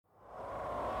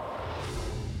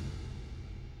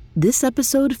This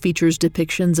episode features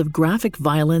depictions of graphic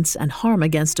violence and harm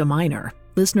against a minor.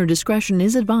 Listener discretion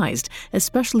is advised,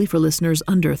 especially for listeners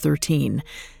under 13.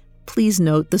 Please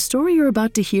note, the story you're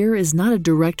about to hear is not a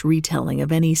direct retelling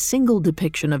of any single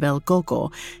depiction of El Coco.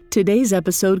 Today's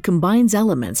episode combines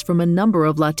elements from a number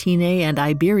of Latine and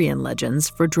Iberian legends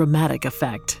for dramatic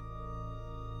effect.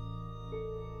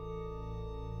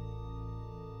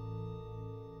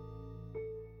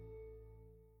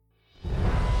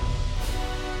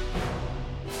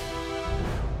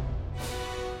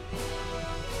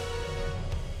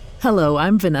 Hello,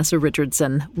 I'm Vanessa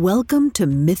Richardson. Welcome to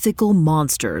Mythical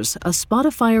Monsters, a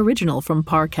Spotify original from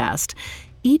Parcast.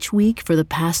 Each week for the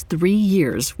past 3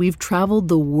 years, we've traveled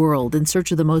the world in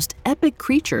search of the most epic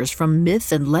creatures from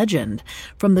myth and legend,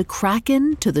 from the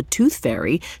Kraken to the Tooth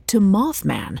Fairy to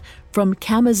Mothman, from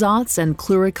Camazotz and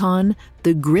Cluricon,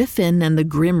 the Griffin and the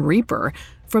Grim Reaper.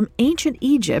 From ancient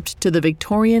Egypt to the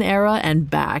Victorian era and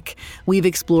back, we've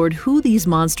explored who these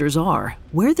monsters are,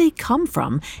 where they come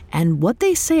from, and what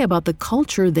they say about the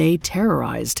culture they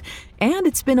terrorized. And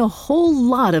it's been a whole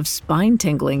lot of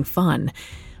spine-tingling fun.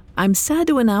 I'm sad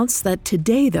to announce that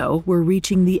today, though, we're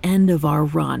reaching the end of our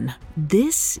run.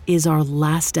 This is our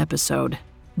last episode.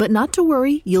 But not to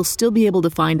worry, you'll still be able to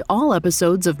find all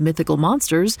episodes of Mythical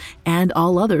Monsters and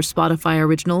all other Spotify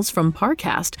originals from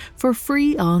Parcast for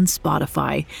free on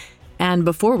Spotify. And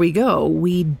before we go,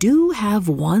 we do have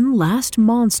one last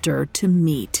monster to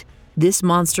meet. This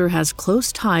monster has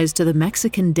close ties to the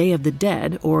Mexican Day of the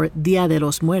Dead, or Dia de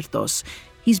los Muertos.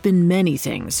 He's been many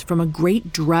things, from a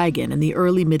great dragon in the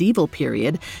early medieval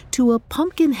period to a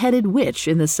pumpkin-headed witch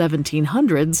in the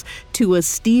 1700s to a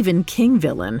Stephen King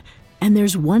villain. And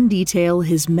there's one detail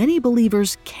his many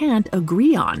believers can't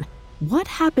agree on. What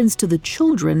happens to the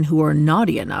children who are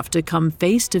naughty enough to come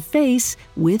face to face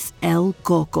with El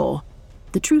Coco?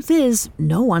 The truth is,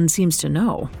 no one seems to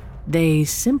know. They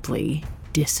simply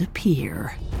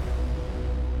disappear.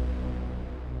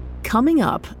 Coming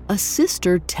up, a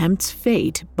sister tempts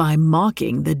fate by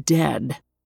mocking the dead.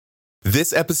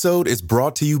 This episode is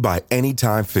brought to you by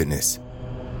Anytime Fitness.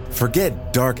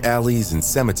 Forget dark alleys and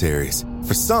cemeteries.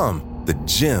 For some, the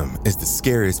gym is the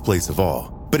scariest place of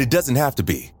all, but it doesn't have to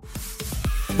be.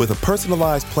 With a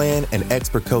personalized plan and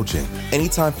expert coaching,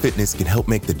 Anytime Fitness can help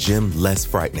make the gym less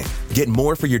frightening. Get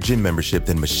more for your gym membership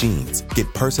than machines.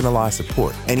 Get personalized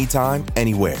support anytime,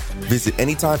 anywhere. Visit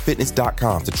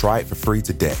AnytimeFitness.com to try it for free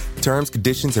today. Terms,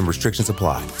 conditions, and restrictions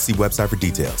apply. See website for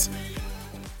details.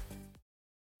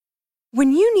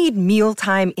 When you need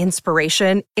mealtime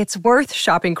inspiration, it's worth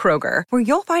shopping Kroger, where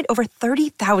you'll find over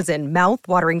 30,000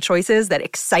 mouth-watering choices that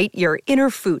excite your inner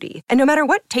foodie. And no matter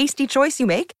what tasty choice you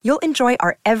make, you'll enjoy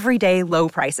our everyday low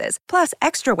prices, plus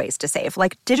extra ways to save,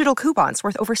 like digital coupons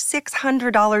worth over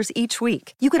 $600 each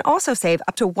week. You can also save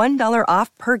up to $1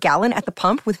 off per gallon at the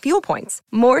pump with fuel points.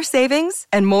 More savings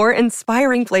and more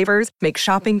inspiring flavors make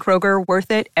shopping Kroger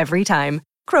worth it every time.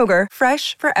 Kroger,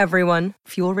 fresh for everyone.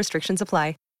 Fuel restrictions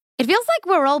apply. It feels like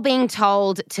we're all being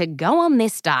told to go on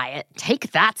this diet,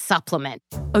 take that supplement.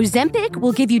 Ozempic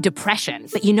will give you depression,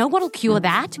 but you know what'll cure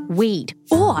that? Weed.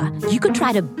 Or you could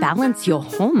try to balance your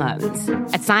hormones.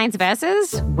 At Science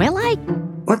Versus, we're like...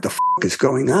 What the f*** is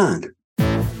going on?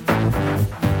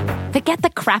 Forget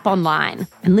the crap online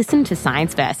and listen to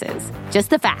Science Versus. Just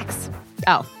the facts.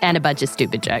 Oh, and a bunch of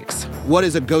stupid jokes. What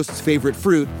is a ghost's favorite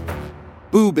fruit?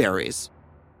 Blueberries.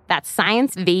 That's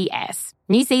Science VS.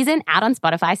 New season out on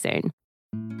Spotify soon.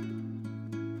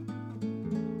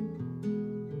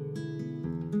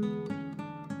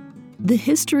 The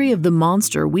history of the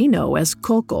monster we know as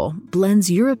Coco blends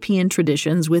European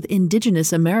traditions with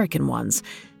indigenous American ones.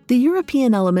 The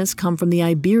European elements come from the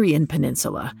Iberian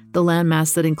Peninsula, the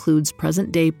landmass that includes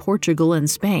present-day Portugal and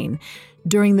Spain.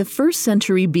 During the 1st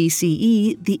century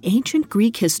BCE, the ancient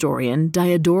Greek historian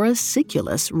Diodorus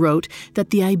Siculus wrote that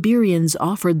the Iberians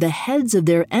offered the heads of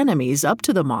their enemies up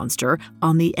to the monster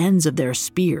on the ends of their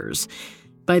spears.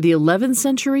 By the 11th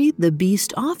century, the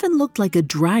beast often looked like a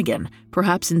dragon,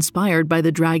 perhaps inspired by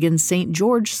the dragon St.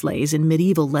 George slays in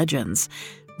medieval legends.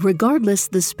 Regardless,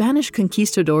 the Spanish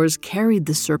conquistadors carried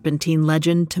the serpentine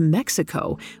legend to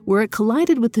Mexico, where it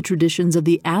collided with the traditions of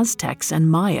the Aztecs and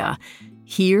Maya.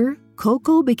 Here,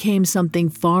 Coco became something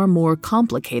far more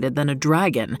complicated than a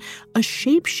dragon, a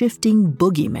shape-shifting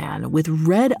boogeyman with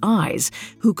red eyes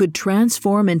who could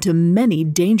transform into many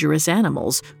dangerous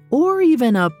animals, or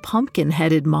even a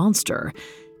pumpkin-headed monster.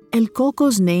 El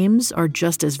Coco's names are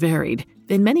just as varied.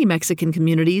 In many Mexican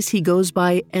communities, he goes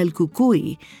by El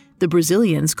Cucuy. The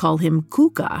Brazilians call him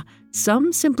Cuca.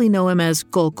 Some simply know him as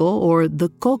Coco or the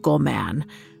Coco Man.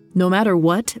 No matter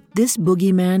what, this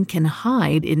boogeyman can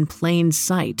hide in plain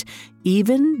sight,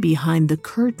 even behind the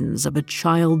curtains of a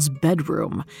child's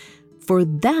bedroom. For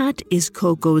that is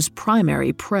Coco's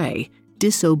primary prey,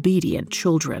 disobedient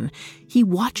children. He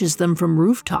watches them from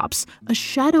rooftops, a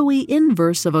shadowy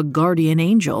inverse of a guardian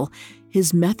angel.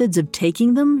 His methods of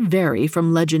taking them vary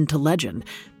from legend to legend.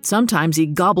 Sometimes he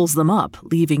gobbles them up,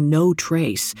 leaving no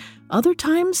trace. Other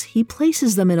times, he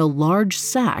places them in a large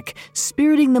sack,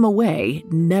 spiriting them away,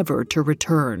 never to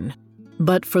return.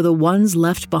 But for the ones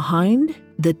left behind,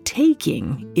 the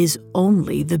taking is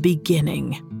only the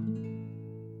beginning.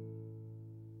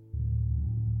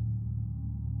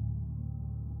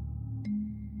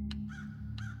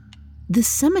 The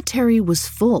cemetery was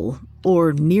full,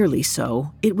 or nearly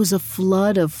so. It was a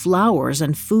flood of flowers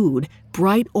and food,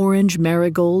 bright orange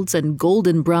marigolds and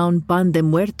golden brown pan de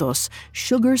muertos,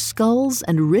 sugar skulls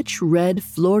and rich red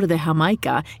flor de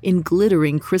Jamaica in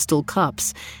glittering crystal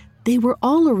cups. They were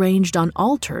all arranged on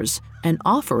altars, an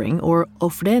offering or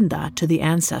ofrenda to the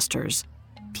ancestors.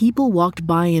 People walked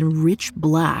by in rich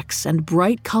blacks and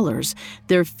bright colors,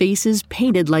 their faces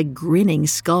painted like grinning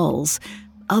skulls.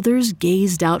 Others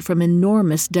gazed out from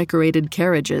enormous decorated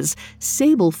carriages,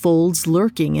 sable folds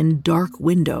lurking in dark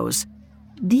windows.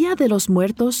 Dia de los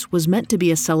Muertos was meant to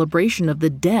be a celebration of the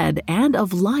dead and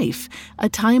of life, a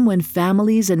time when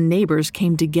families and neighbors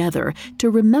came together to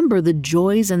remember the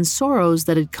joys and sorrows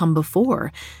that had come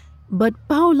before. But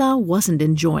Paula wasn't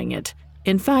enjoying it.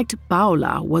 In fact,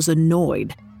 Paula was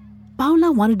annoyed.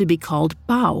 Paula wanted to be called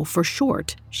Pau for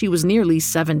short. She was nearly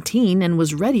 17 and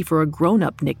was ready for a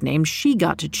grown-up nickname she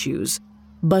got to choose.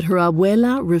 But her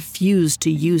abuela refused to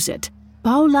use it.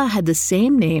 Paula had the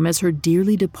same name as her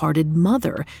dearly departed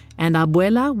mother, and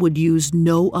abuela would use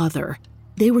no other.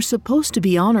 They were supposed to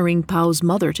be honoring Pau's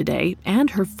mother today, and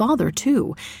her father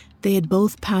too. They had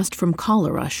both passed from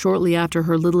cholera shortly after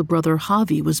her little brother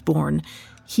Javi was born.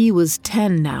 He was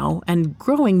 10 now, and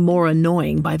growing more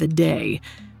annoying by the day.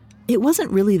 It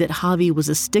wasn't really that Javi was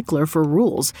a stickler for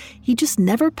rules. He just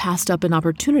never passed up an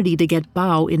opportunity to get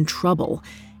Pau in trouble.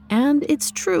 And it's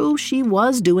true, she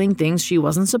was doing things she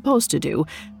wasn't supposed to do,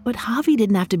 but Javi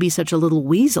didn't have to be such a little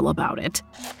weasel about it.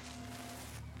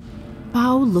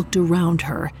 Pau looked around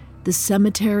her. The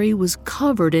cemetery was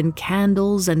covered in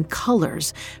candles and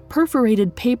colors,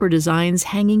 perforated paper designs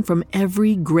hanging from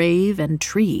every grave and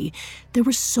tree. There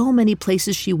were so many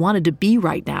places she wanted to be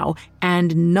right now,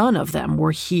 and none of them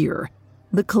were here.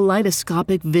 The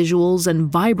kaleidoscopic visuals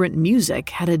and vibrant music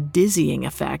had a dizzying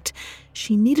effect.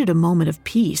 She needed a moment of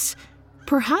peace.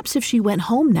 Perhaps if she went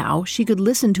home now, she could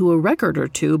listen to a record or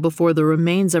two before the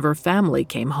remains of her family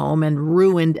came home and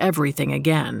ruined everything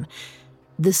again.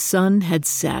 The sun had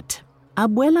set.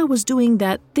 Abuela was doing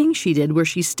that thing she did where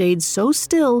she stayed so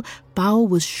still, Pau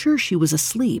was sure she was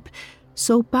asleep.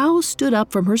 So Pau stood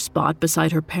up from her spot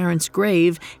beside her parents'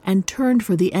 grave and turned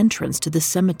for the entrance to the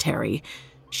cemetery.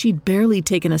 She'd barely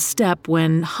taken a step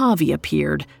when Javi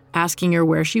appeared, asking her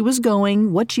where she was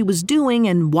going, what she was doing,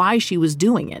 and why she was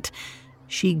doing it.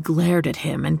 She glared at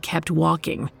him and kept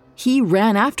walking. He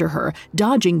ran after her,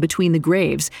 dodging between the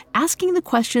graves, asking the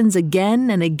questions again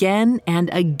and again and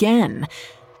again.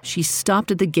 She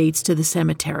stopped at the gates to the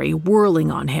cemetery,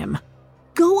 whirling on him.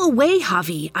 "Go away,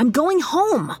 Javi. I'm going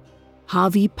home."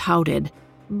 Javi pouted.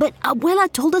 "But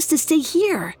Abuela told us to stay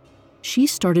here." She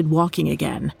started walking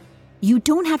again. "You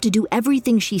don't have to do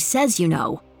everything she says, you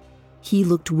know." He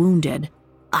looked wounded.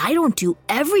 "I don't do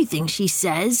everything she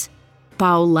says."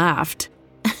 Pau laughed.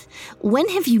 "When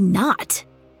have you not?"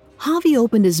 Javi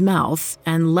opened his mouth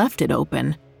and left it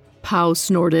open. Pau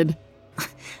snorted.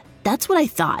 "That's what I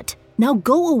thought. Now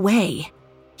go away."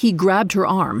 He grabbed her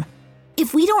arm.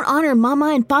 "If we don't honor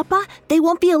Mama and Papa, they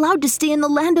won't be allowed to stay in the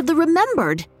land of the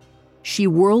remembered." She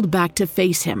whirled back to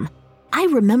face him. "I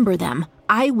remember them.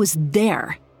 I was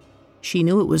there." She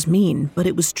knew it was mean, but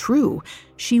it was true.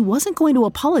 She wasn't going to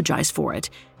apologize for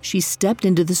it. She stepped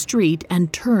into the street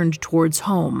and turned towards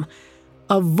home.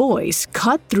 A voice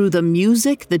cut through the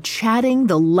music, the chatting,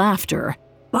 the laughter.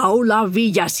 "Paula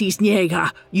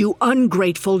Villacisniega, you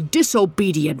ungrateful,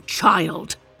 disobedient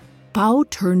child." Pau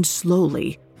turned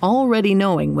slowly, already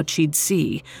knowing what she'd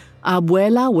see.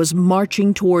 Abuela was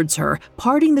marching towards her,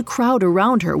 parting the crowd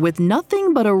around her with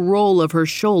nothing but a roll of her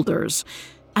shoulders.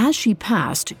 As she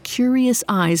passed, curious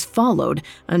eyes followed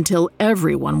until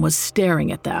everyone was staring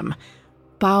at them.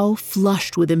 Pau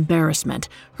flushed with embarrassment.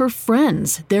 Her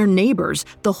friends, their neighbors,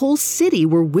 the whole city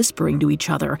were whispering to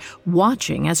each other,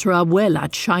 watching as her abuela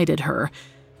chided her.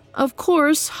 Of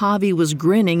course, Javi was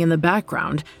grinning in the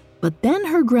background, but then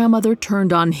her grandmother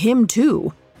turned on him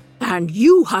too. "And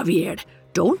you, Javier,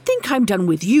 Don't think I'm done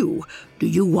with you. Do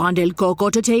you want El Coco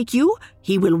to take you?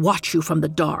 He will watch you from the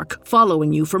dark,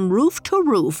 following you from roof to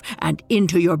roof and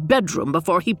into your bedroom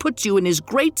before he puts you in his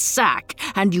great sack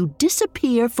and you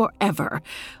disappear forever.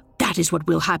 That is what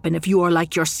will happen if you are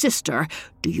like your sister.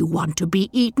 Do you want to be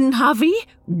eaten, Javi?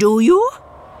 Do you?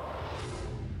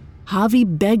 Javi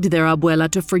begged their abuela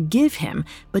to forgive him,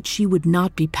 but she would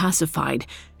not be pacified.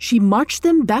 She marched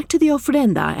them back to the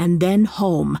ofrenda and then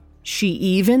home. She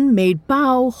even made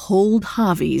Pao hold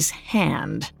Javi's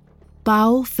hand.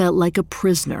 Pao felt like a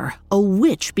prisoner, a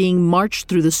witch being marched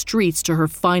through the streets to her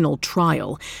final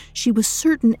trial. She was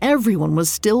certain everyone was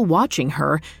still watching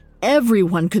her.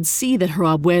 Everyone could see that her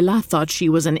abuela thought she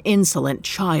was an insolent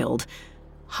child.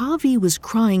 Javi was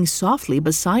crying softly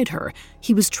beside her.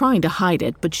 He was trying to hide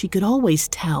it, but she could always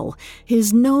tell.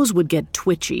 His nose would get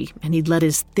twitchy, and he'd let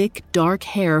his thick, dark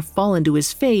hair fall into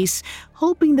his face,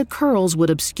 hoping the curls would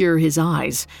obscure his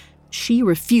eyes. She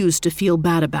refused to feel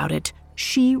bad about it.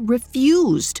 She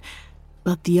refused.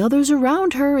 But the others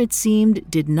around her, it seemed,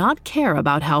 did not care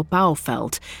about how Pao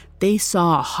felt. They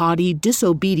saw a haughty,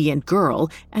 disobedient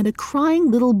girl and a crying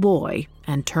little boy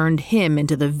and turned him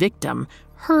into the victim,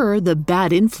 her the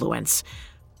bad influence.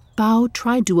 Pao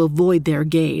tried to avoid their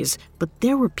gaze, but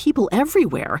there were people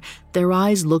everywhere. Their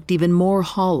eyes looked even more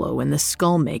hollow in the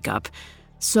skull makeup.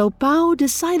 So Pao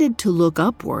decided to look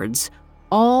upwards,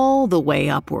 all the way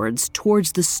upwards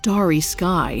towards the starry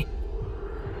sky.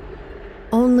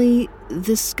 Only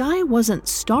the sky wasn't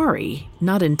starry,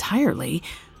 not entirely.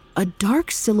 A dark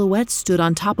silhouette stood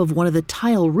on top of one of the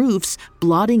tile roofs,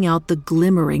 blotting out the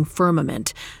glimmering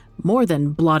firmament. More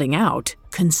than blotting out,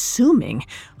 consuming,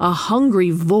 a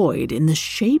hungry void in the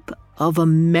shape of a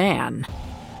man.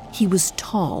 He was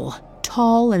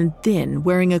tall and thin,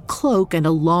 wearing a cloak and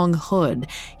a long hood.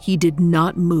 He did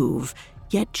not move,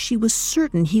 yet she was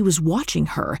certain he was watching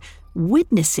her,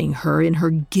 witnessing her in her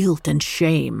guilt and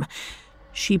shame.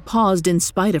 She paused in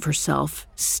spite of herself,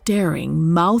 staring,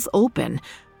 mouth open.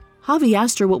 Javi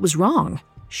asked her what was wrong.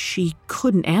 She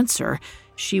couldn't answer.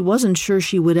 She wasn't sure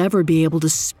she would ever be able to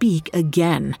speak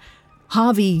again.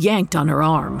 Javi yanked on her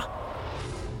arm.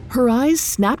 Her eyes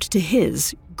snapped to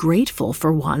his, grateful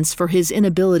for once for his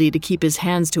inability to keep his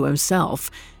hands to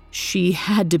himself. She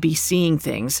had to be seeing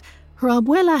things. Her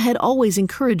abuela had always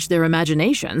encouraged their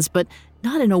imaginations, but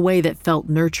not in a way that felt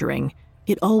nurturing.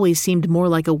 It always seemed more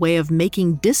like a way of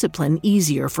making discipline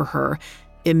easier for her.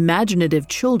 Imaginative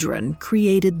children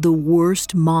created the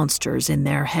worst monsters in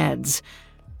their heads.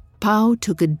 Pao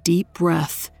took a deep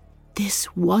breath.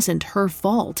 This wasn't her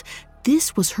fault.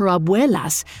 This was her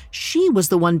abuela's. She was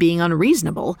the one being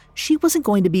unreasonable. She wasn't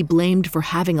going to be blamed for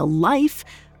having a life.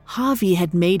 Javi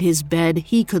had made his bed,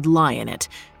 he could lie in it.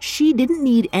 She didn't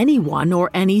need anyone or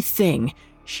anything.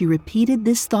 She repeated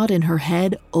this thought in her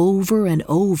head over and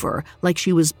over, like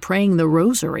she was praying the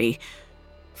rosary.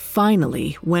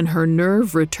 Finally, when her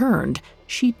nerve returned,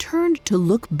 she turned to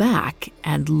look back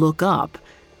and look up.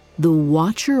 The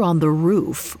watcher on the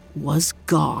roof was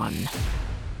gone.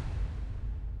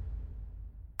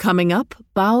 Coming up,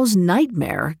 Bao's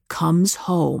nightmare comes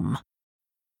home.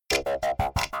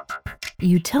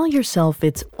 You tell yourself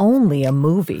it's only a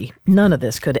movie. None of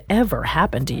this could ever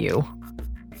happen to you.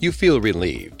 You feel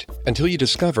relieved until you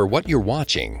discover what you're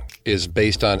watching is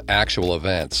based on actual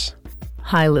events.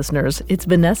 Hi, listeners. It's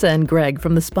Vanessa and Greg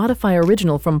from the Spotify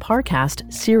original from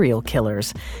Parcast, Serial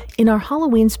Killers. In our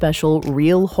Halloween special,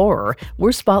 Real Horror, we're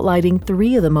spotlighting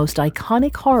 3 of the most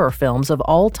iconic horror films of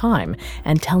all time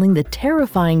and telling the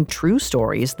terrifying true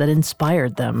stories that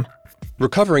inspired them.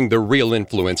 Recovering the real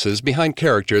influences behind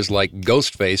characters like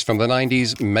Ghostface from the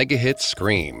 90s mega hit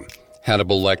Scream,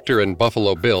 Hannibal Lecter and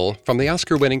Buffalo Bill from the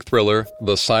Oscar-winning thriller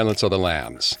The Silence of the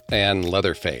Lambs, and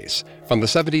Leatherface from the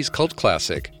 70s cult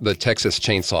classic The Texas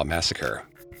Chainsaw Massacre.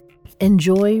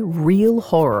 Enjoy Real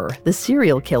Horror, the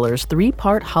Serial Killers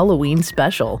 3-part Halloween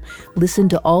special. Listen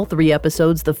to all 3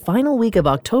 episodes the final week of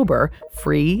October,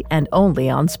 free and only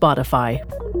on Spotify.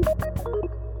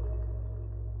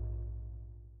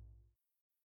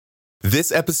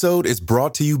 This episode is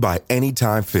brought to you by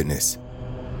Anytime Fitness.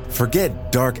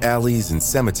 Forget dark alleys and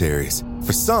cemeteries.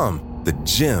 For some, the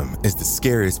gym is the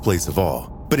scariest place of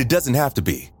all. But it doesn't have to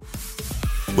be.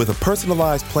 With a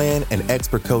personalized plan and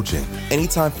expert coaching,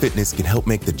 Anytime Fitness can help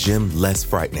make the gym less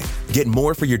frightening. Get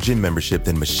more for your gym membership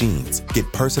than machines.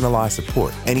 Get personalized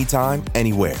support anytime,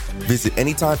 anywhere. Visit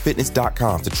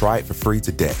AnytimeFitness.com to try it for free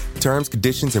today. Terms,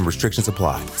 conditions, and restrictions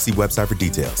apply. See website for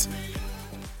details.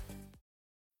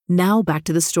 Now back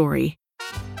to the story.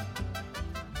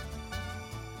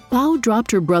 Bao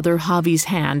dropped her brother Javi's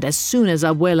hand as soon as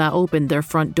Abuela opened their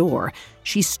front door.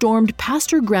 She stormed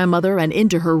past her grandmother and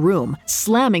into her room,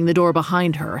 slamming the door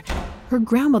behind her. Her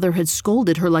grandmother had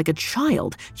scolded her like a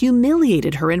child,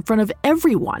 humiliated her in front of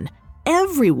everyone.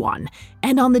 Everyone!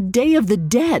 And on the Day of the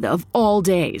Dead of all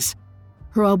days.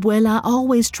 Her abuela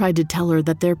always tried to tell her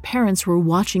that their parents were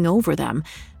watching over them,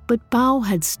 but Bao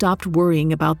had stopped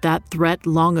worrying about that threat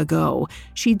long ago.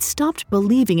 She'd stopped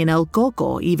believing in El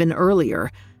Coco even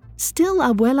earlier. Still,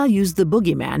 Abuela used the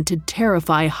boogeyman to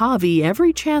terrify Javi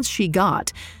every chance she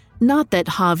got. Not that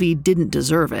Javi didn't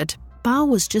deserve it. Bao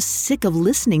was just sick of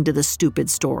listening to the stupid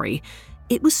story.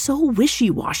 It was so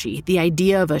wishy-washy, the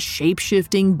idea of a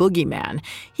shape-shifting boogeyman.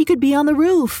 He could be on the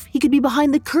roof, he could be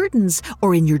behind the curtains,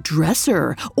 or in your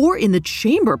dresser, or in the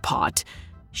chamber pot.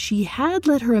 She had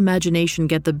let her imagination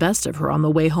get the best of her on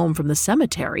the way home from the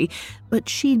cemetery, but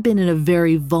she'd been in a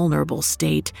very vulnerable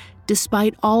state.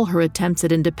 Despite all her attempts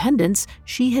at independence,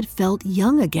 she had felt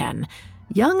young again.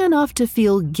 Young enough to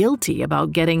feel guilty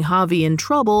about getting Javi in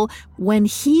trouble when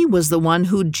he was the one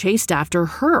who'd chased after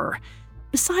her.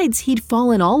 Besides, he'd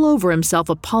fallen all over himself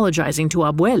apologizing to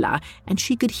Abuela, and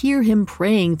she could hear him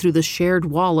praying through the shared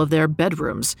wall of their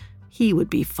bedrooms. He would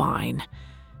be fine.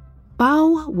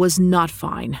 Bao was not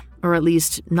fine, or at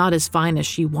least not as fine as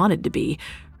she wanted to be.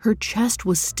 Her chest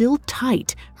was still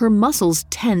tight, her muscles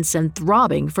tense and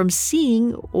throbbing from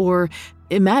seeing or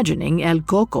imagining El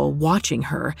Coco watching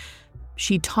her.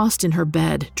 She tossed in her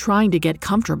bed, trying to get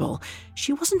comfortable.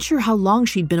 She wasn't sure how long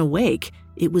she'd been awake.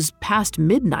 It was past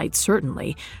midnight,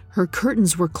 certainly. Her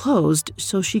curtains were closed,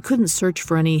 so she couldn't search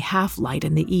for any half-light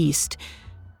in the east.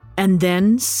 And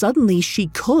then, suddenly, she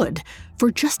could.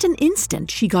 For just an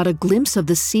instant, she got a glimpse of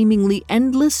the seemingly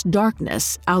endless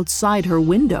darkness outside her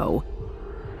window.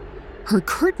 Her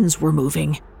curtains were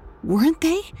moving, weren't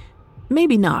they?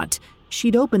 Maybe not.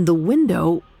 She'd opened the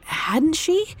window, hadn't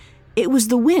she? It was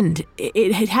the wind.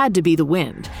 It had to be the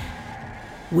wind.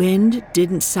 Wind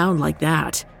didn't sound like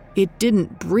that. It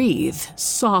didn't breathe,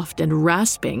 soft and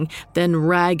rasping, then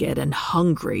ragged and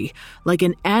hungry, like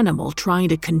an animal trying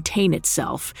to contain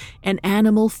itself, an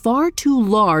animal far too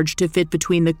large to fit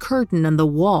between the curtain and the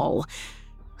wall.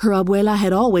 Her abuela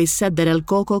had always said that El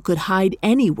Coco could hide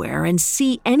anywhere and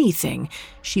see anything.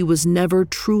 She was never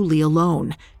truly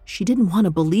alone. She didn't want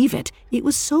to believe it. It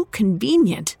was so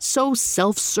convenient, so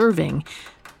self-serving.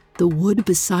 The wood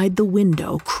beside the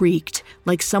window creaked,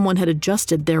 like someone had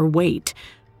adjusted their weight.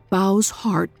 Bao's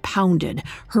heart pounded.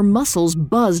 Her muscles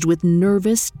buzzed with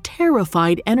nervous,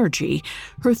 terrified energy.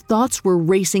 Her thoughts were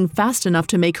racing fast enough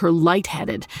to make her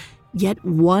lightheaded. Yet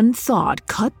one thought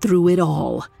cut through it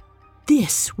all.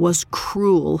 This was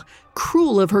cruel.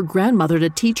 Cruel of her grandmother to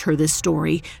teach her this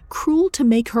story. Cruel to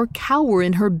make her cower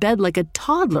in her bed like a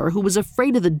toddler who was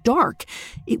afraid of the dark.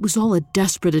 It was all a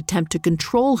desperate attempt to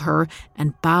control her,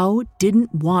 and Bao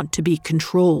didn't want to be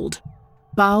controlled.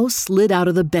 Bao slid out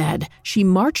of the bed. She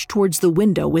marched towards the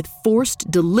window with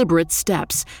forced, deliberate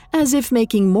steps, as if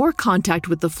making more contact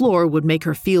with the floor would make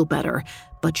her feel better.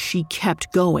 But she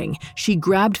kept going. She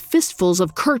grabbed fistfuls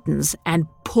of curtains and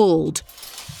pulled.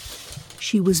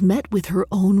 She was met with her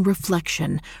own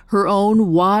reflection, her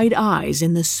own wide eyes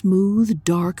in the smooth,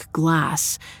 dark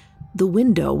glass. The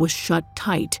window was shut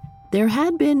tight. There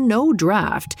had been no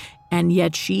draft, and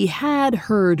yet she had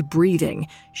heard breathing.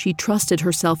 She trusted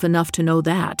herself enough to know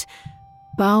that.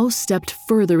 Bao stepped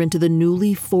further into the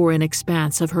newly foreign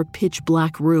expanse of her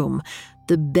pitch-black room.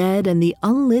 The bed and the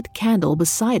unlit candle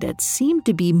beside it seemed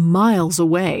to be miles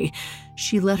away.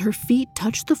 She let her feet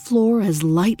touch the floor as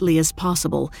lightly as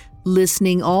possible,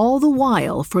 listening all the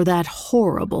while for that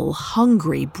horrible,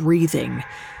 hungry breathing.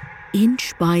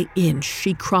 Inch by inch,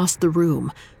 she crossed the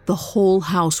room. The whole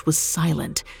house was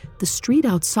silent. The street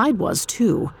outside was,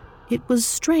 too. It was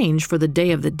strange for the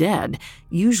Day of the Dead.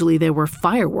 Usually there were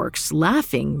fireworks,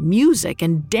 laughing, music,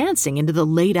 and dancing into the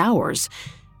late hours.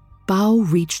 Bao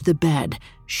reached the bed.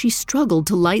 She struggled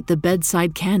to light the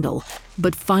bedside candle,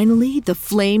 but finally the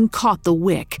flame caught the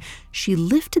wick. She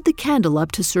lifted the candle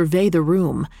up to survey the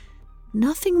room.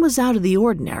 Nothing was out of the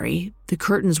ordinary. The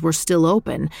curtains were still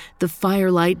open. The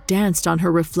firelight danced on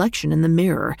her reflection in the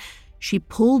mirror. She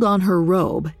pulled on her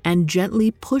robe and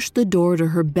gently pushed the door to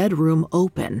her bedroom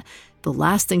open. The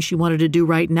last thing she wanted to do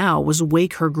right now was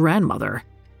wake her grandmother.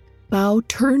 Bao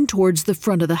turned towards the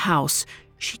front of the house.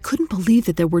 She couldn't believe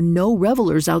that there were no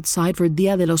revelers outside for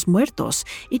Dia de los Muertos.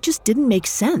 It just didn't make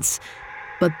sense.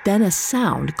 But then a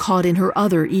sound caught in her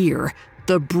other ear,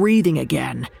 the breathing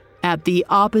again, at the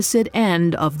opposite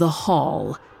end of the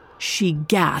hall. She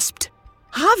gasped,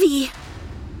 Javi!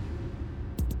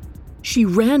 She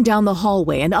ran down the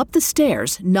hallway and up the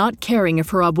stairs, not caring if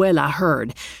her abuela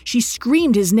heard. She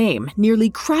screamed his name, nearly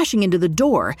crashing into the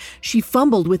door. She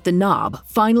fumbled with the knob,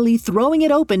 finally throwing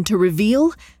it open to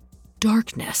reveal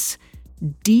darkness.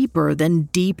 Deeper than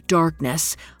deep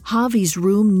darkness. Javi's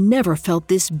room never felt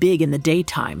this big in the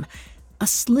daytime. A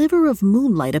sliver of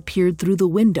moonlight appeared through the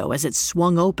window as it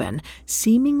swung open,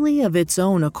 seemingly of its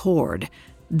own accord.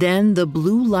 Then the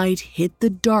blue light hit the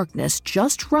darkness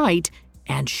just right,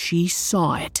 and she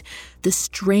saw it. The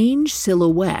strange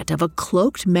silhouette of a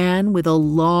cloaked man with a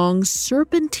long,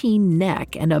 serpentine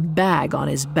neck and a bag on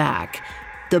his back.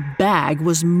 The bag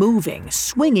was moving,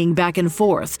 swinging back and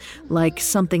forth, like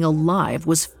something alive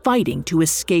was fighting to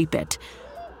escape it.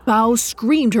 Bao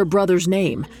screamed her brother's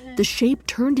name. The shape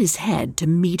turned his head to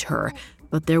meet her,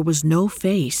 but there was no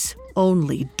face,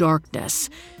 only darkness.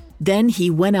 Then he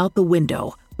went out the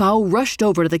window. Bao rushed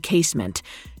over to the casement.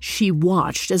 She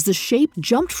watched as the shape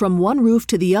jumped from one roof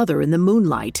to the other in the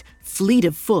moonlight, fleet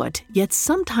of foot, yet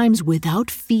sometimes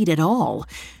without feet at all.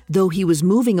 Though he was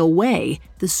moving away,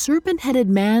 the serpent-headed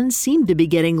man seemed to be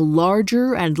getting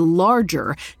larger and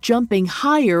larger, jumping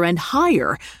higher and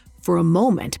higher. For a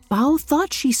moment, Bao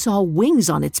thought she saw wings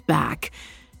on its back.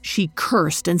 She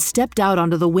cursed and stepped out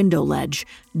onto the window ledge.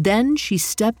 Then she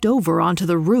stepped over onto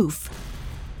the roof.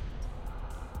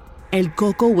 El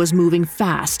Coco was moving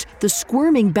fast, the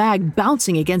squirming bag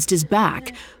bouncing against his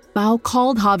back. Bao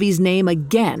called Javi's name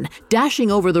again, dashing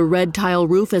over the red tile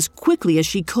roof as quickly as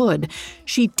she could.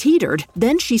 She teetered,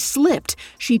 then she slipped.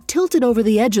 She tilted over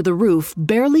the edge of the roof,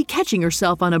 barely catching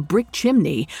herself on a brick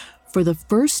chimney. For the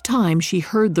first time, she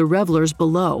heard the revelers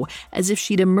below, as if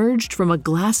she'd emerged from a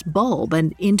glass bulb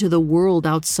and into the world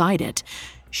outside it.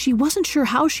 She wasn't sure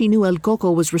how she knew El Coco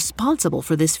was responsible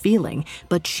for this feeling,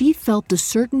 but she felt the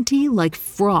certainty like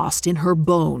frost in her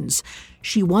bones.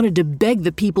 She wanted to beg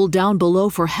the people down below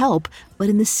for help, but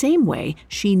in the same way,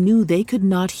 she knew they could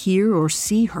not hear or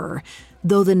see her.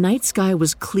 Though the night sky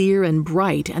was clear and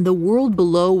bright and the world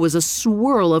below was a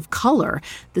swirl of color,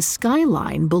 the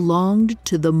skyline belonged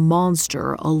to the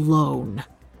monster alone.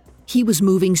 He was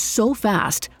moving so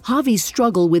fast, Javi's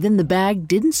struggle within the bag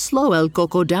didn't slow El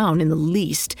Coco down in the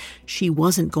least. She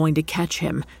wasn't going to catch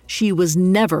him. She was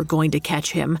never going to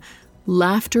catch him.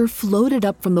 Laughter floated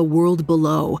up from the world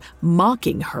below,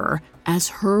 mocking her as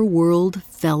her world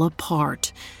fell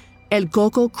apart. El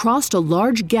Coco crossed a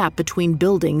large gap between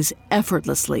buildings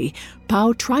effortlessly.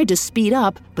 Pau tried to speed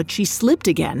up, but she slipped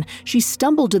again. She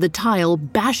stumbled to the tile,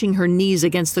 bashing her knees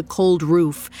against the cold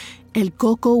roof. El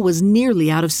Coco was nearly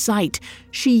out of sight.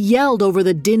 She yelled over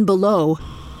the din below,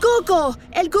 "Coco!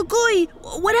 El Cocoy!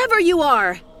 Whatever you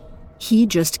are!" He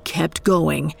just kept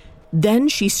going. Then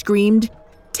she screamed,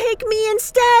 "Take me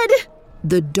instead!"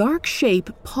 The dark shape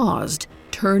paused,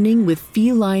 turning with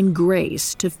feline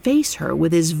grace to face her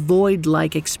with his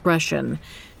void-like expression.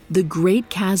 The great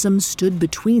chasm stood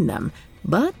between them,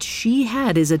 but she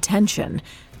had his attention.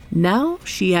 Now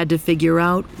she had to figure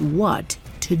out what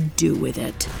to do with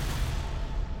it.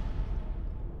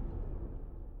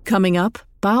 Coming up,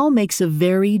 Bao makes a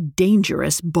very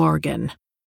dangerous bargain.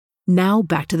 Now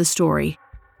back to the story.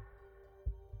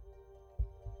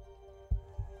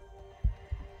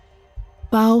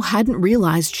 Bao hadn't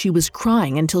realized she was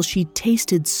crying until she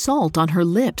tasted salt on her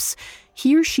lips.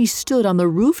 Here she stood on the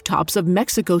rooftops of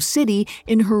Mexico City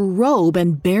in her robe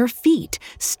and bare feet,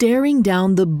 staring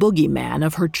down the boogeyman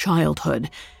of her childhood.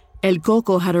 El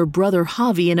Coco had her brother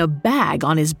Javi in a bag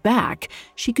on his back.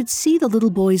 She could see the little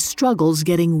boy's struggles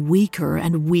getting weaker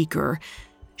and weaker.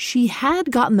 She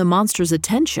had gotten the monster's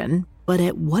attention, but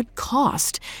at what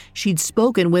cost? She'd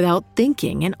spoken without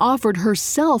thinking and offered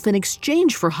herself in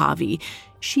exchange for Javi.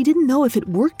 She didn't know if it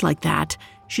worked like that.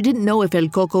 She didn't know if El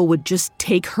Coco would just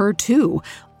take her too.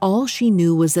 All she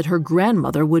knew was that her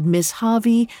grandmother would miss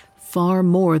Javi far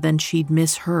more than she'd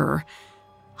miss her.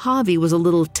 Javi was a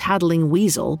little tattling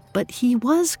weasel, but he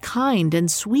was kind and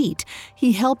sweet.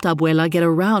 He helped Abuela get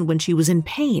around when she was in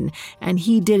pain, and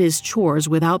he did his chores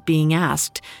without being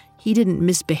asked. He didn't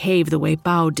misbehave the way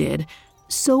Bao did.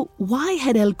 So why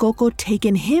had El Coco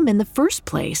taken him in the first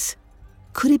place?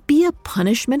 Could it be a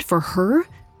punishment for her?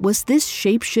 Was this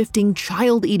shape-shifting,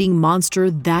 child-eating monster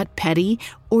that petty,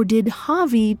 or did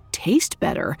Javi taste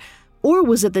better? Or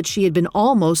was it that she had been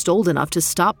almost old enough to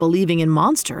stop believing in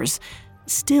monsters?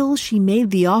 Still, she made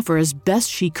the offer as best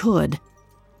she could.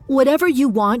 "Whatever you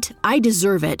want, I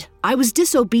deserve it. I was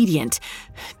disobedient.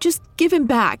 Just give him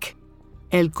back."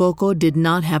 El Coco did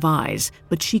not have eyes,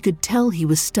 but she could tell he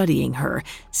was studying her,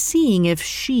 seeing if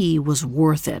she was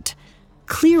worth it.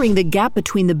 Clearing the gap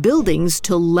between the buildings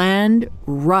to land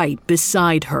right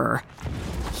beside her.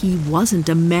 He wasn't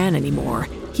a man anymore.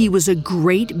 He was a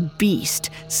great beast,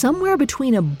 somewhere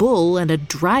between a bull and a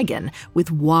dragon,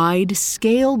 with wide,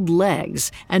 scaled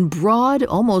legs and broad,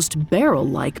 almost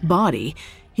barrel-like body.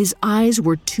 His eyes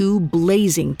were two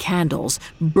blazing candles,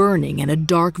 burning in a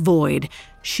dark void.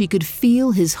 She could feel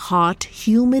his hot,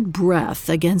 humid breath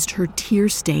against her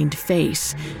tear-stained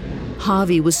face.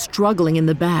 Javi was struggling in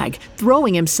the bag,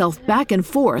 throwing himself back and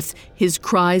forth, his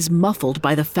cries muffled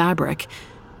by the fabric.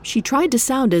 She tried to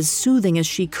sound as soothing as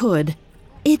she could.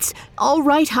 It's all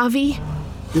right, Javi.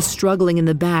 The struggling in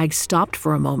the bag stopped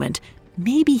for a moment.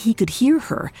 Maybe he could hear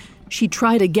her. She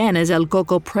tried again as El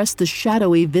Coco pressed the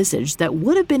shadowy visage that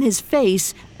would have been his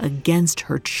face against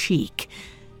her cheek.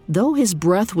 Though his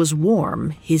breath was warm,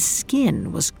 his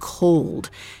skin was cold.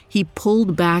 He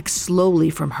pulled back slowly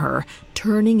from her,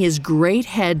 turning his great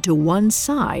head to one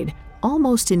side,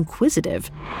 almost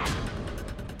inquisitive.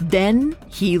 Then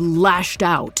he lashed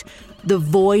out. The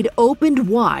void opened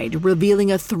wide,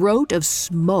 revealing a throat of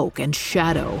smoke and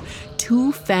shadow.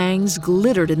 Two fangs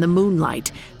glittered in the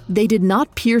moonlight. They did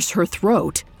not pierce her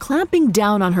throat, clamping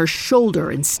down on her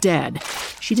shoulder instead.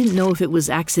 She didn't know if it was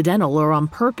accidental or on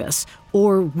purpose,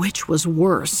 or which was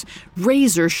worse.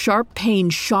 Razor-sharp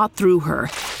pain shot through her.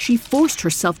 She forced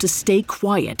herself to stay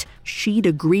quiet. She'd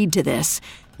agreed to this.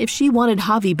 If she wanted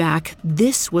Javi back,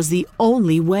 this was the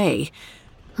only way.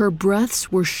 Her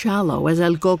breaths were shallow as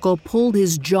El Coco pulled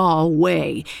his jaw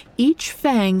away, each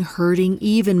fang hurting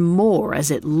even more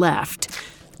as it left.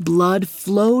 Blood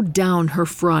flowed down her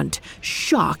front.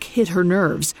 Shock hit her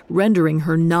nerves, rendering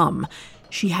her numb.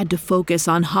 She had to focus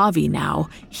on Javi now.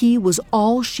 He was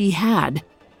all she had.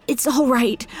 It's all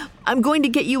right. I'm going to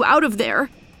get you out of there.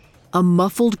 A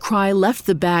muffled cry left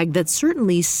the bag that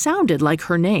certainly sounded like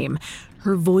her name.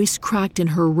 Her voice cracked in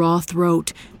her raw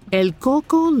throat. El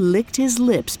Coco licked his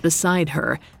lips beside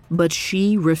her, but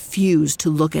she refused to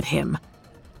look at him.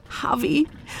 Javi,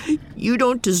 you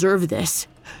don't deserve this.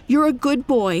 You're a good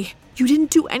boy. You didn't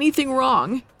do anything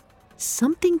wrong.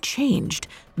 Something changed.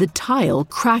 The tile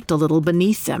cracked a little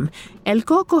beneath them. El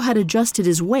Coco had adjusted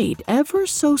his weight ever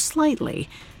so slightly,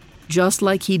 just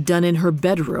like he'd done in her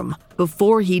bedroom,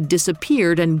 before he'd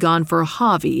disappeared and gone for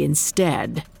Javi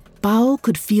instead. Bao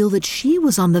could feel that she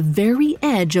was on the very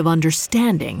edge of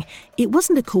understanding. It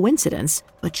wasn't a coincidence,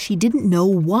 but she didn't know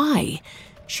why.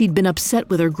 She'd been upset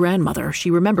with her grandmother,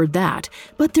 she remembered that,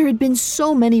 but there had been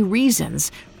so many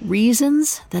reasons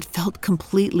that felt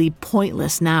completely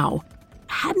pointless now.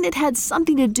 Hadn't it had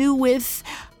something to do with...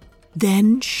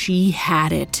 Then she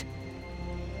had it.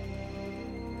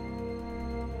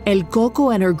 El Coco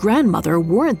and her grandmother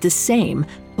weren't the same,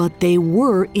 but they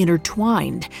were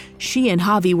intertwined. She and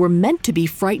Javi were meant to be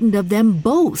frightened of them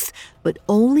both, but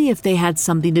only if they had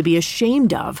something to be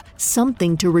ashamed of,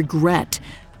 something to regret.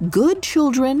 Good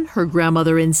children, her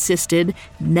grandmother insisted,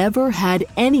 never had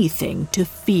anything to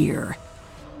fear.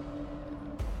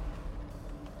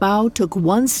 Bao took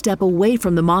one step away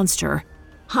from the monster.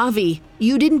 Javi,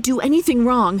 you didn't do anything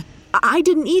wrong. I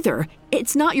didn't either.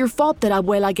 It's not your fault that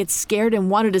Abuela gets scared and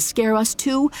wanted to scare us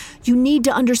too. You need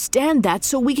to understand that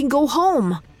so we can go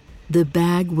home. The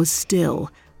bag was still.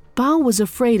 Bao was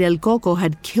afraid El Coco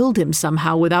had killed him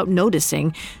somehow without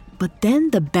noticing, but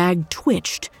then the bag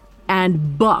twitched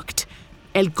and bucked.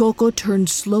 El Coco turned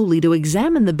slowly to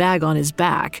examine the bag on his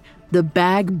back. The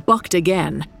bag bucked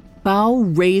again.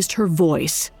 Bao raised her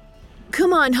voice.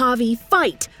 Come on, Javi,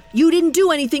 fight! You didn't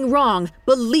do anything wrong.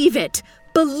 Believe it!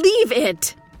 Believe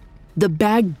it! The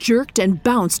bag jerked and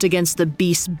bounced against the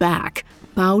beast's back.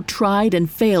 Bao tried and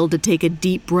failed to take a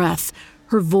deep breath.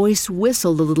 Her voice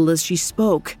whistled a little as she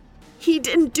spoke. He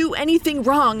didn't do anything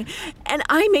wrong, and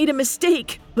I made a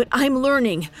mistake, but I'm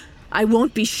learning. I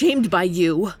won't be shamed by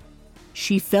you.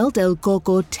 She felt El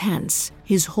Coco tense,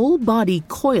 his whole body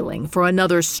coiling for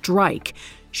another strike.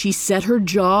 She set her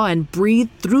jaw and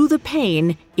breathed through the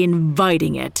pain,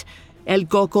 inviting it. El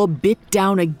Coco bit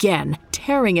down again,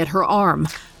 tearing at her arm.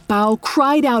 Bao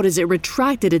cried out as it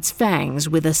retracted its fangs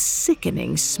with a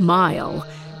sickening smile.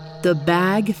 The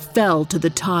bag fell to the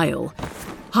tile.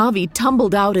 Javi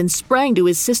tumbled out and sprang to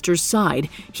his sister's side.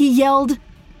 He yelled,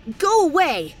 "Go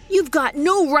away! You've got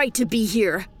no right to be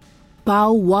here!"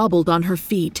 Bao wobbled on her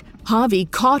feet. Javi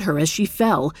caught her as she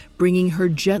fell, bringing her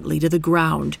gently to the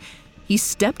ground. He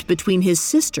stepped between his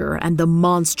sister and the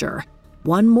monster.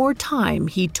 One more time,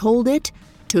 he told it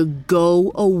to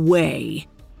go away.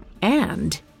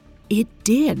 And it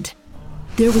did.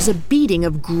 There was a beating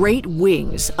of great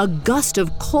wings, a gust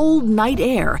of cold night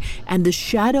air, and the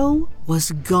shadow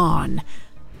was gone.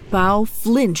 Bao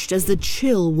flinched as the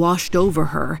chill washed over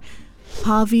her.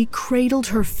 Javi cradled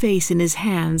her face in his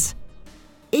hands.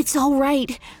 It's all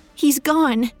right. He's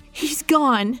gone. He's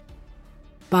gone.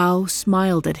 Bao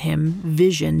smiled at him,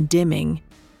 vision dimming.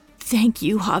 Thank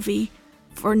you, Javi,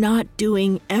 for not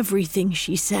doing everything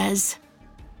she says.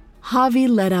 Javi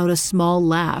let out a small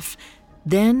laugh.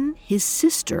 Then his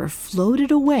sister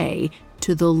floated away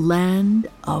to the land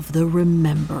of the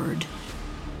remembered.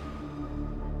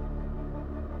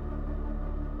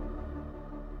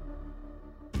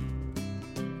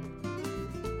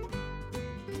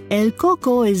 El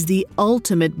Coco is the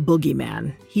ultimate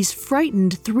boogeyman. He's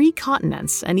frightened 3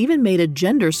 continents and even made a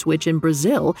gender switch in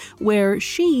Brazil, where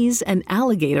she's an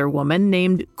alligator woman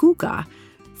named Cuca.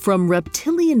 From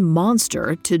reptilian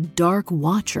monster to dark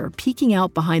watcher peeking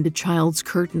out behind a child's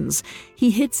curtains,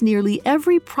 he hits nearly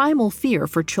every primal fear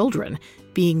for children: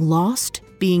 being lost,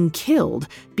 being killed,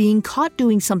 being caught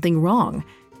doing something wrong.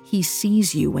 He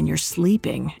sees you when you're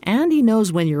sleeping, and he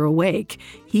knows when you're awake.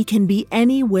 He can be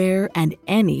anywhere and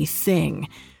anything.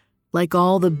 Like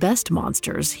all the best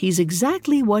monsters, he's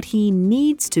exactly what he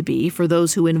needs to be for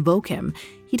those who invoke him.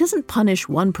 He doesn't punish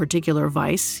one particular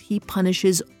vice, he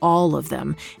punishes all of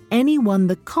them, any one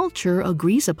the culture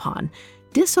agrees upon.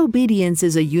 Disobedience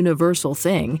is a universal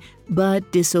thing, but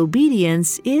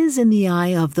disobedience is in the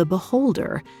eye of the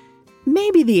beholder.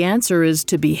 Maybe the answer is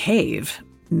to behave.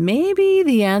 Maybe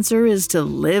the answer is to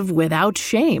live without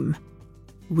shame.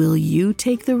 Will you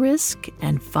take the risk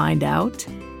and find out?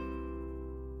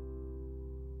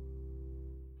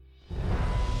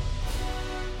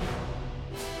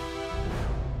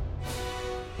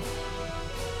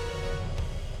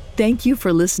 Thank you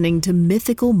for listening to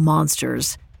Mythical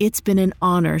Monsters. It's been an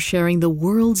honor sharing the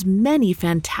world's many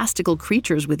fantastical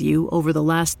creatures with you over the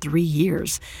last 3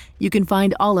 years. You can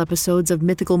find all episodes of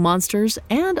Mythical Monsters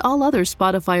and all other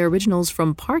Spotify originals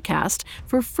from Parcast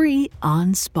for free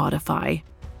on Spotify.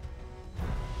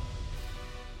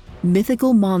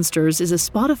 Mythical Monsters is a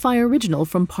Spotify original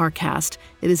from Parcast.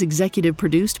 It is executive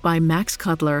produced by Max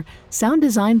Cutler, sound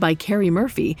designed by Carrie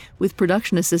Murphy, with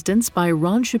production assistance by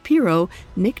Ron Shapiro,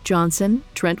 Nick Johnson,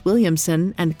 Trent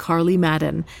Williamson, and Carly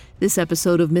Madden. This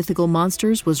episode of Mythical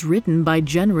Monsters was written by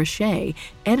Jen Richey,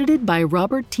 edited by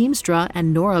Robert Teamstra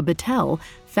and Nora Battelle,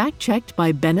 fact-checked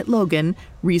by Bennett Logan,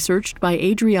 researched by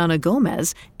Adriana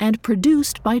Gomez, and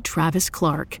produced by Travis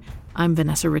Clark. I'm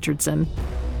Vanessa Richardson.